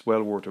guys is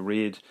well worth a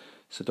read,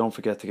 so don't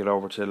forget to get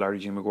over to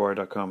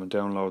larrygmaguire.com and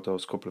download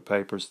those couple of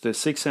papers. The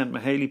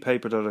Csikszentmihalyi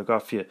paper that I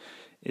got for you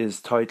is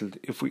titled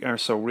 "If We Are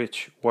So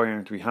Rich, Why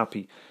Aren't We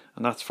Happy?"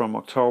 and that's from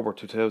October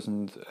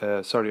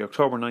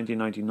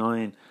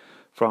 1999,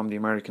 from the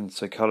American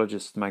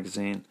Psychologist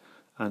magazine,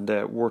 and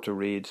worth a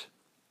read.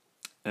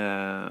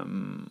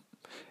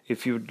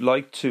 If you'd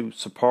like to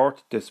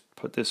support this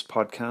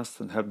podcast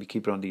and help me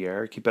keep it on the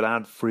air, keep it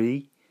ad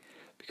free,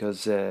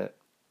 because I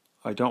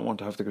don't want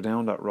to have to go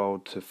down that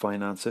road to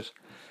finance it,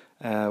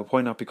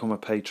 why not become a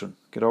patron?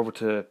 Get over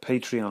to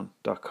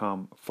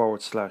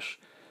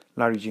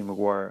patreon.com/Larry G.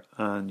 Maguire,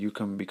 and you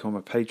can become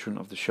a patron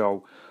of the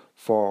show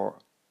for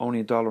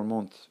only $1 a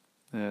month.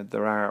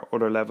 There are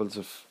other levels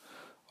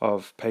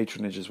of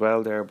patronage as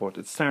well there, but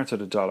it starts at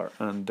 $1,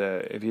 and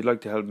if you'd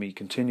like to help me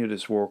continue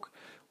this work,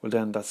 well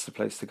then that's the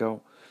place to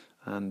go.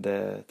 And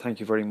thank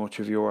you very much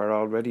if you are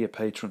already a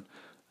patron,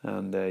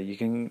 and you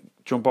can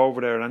jump over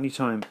there at any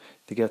time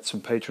to get some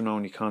patron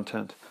only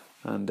content.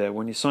 And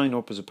when you sign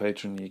up as a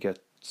patron,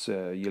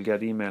 you'll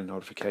get email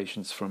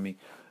notifications from me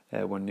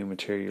when new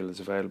material is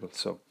available.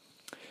 So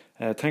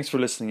thanks for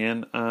listening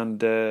in,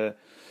 and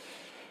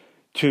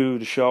to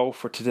the show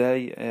for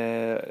today.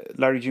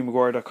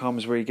 LarryGMaguire.com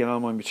is where you get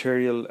all my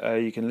material.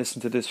 You can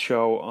listen to this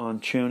show on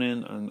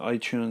TuneIn, on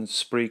iTunes,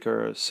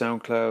 Spreaker,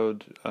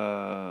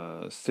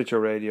 SoundCloud, Stitcher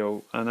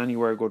Radio, and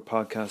anywhere good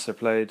podcasts are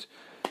played.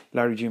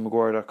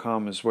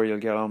 LarryGMaguire.com is where you'll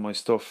get all my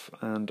stuff.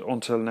 And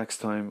until next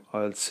time,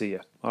 I'll see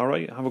you.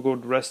 Alright, have a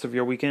good rest of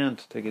your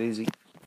weekend. Take it easy.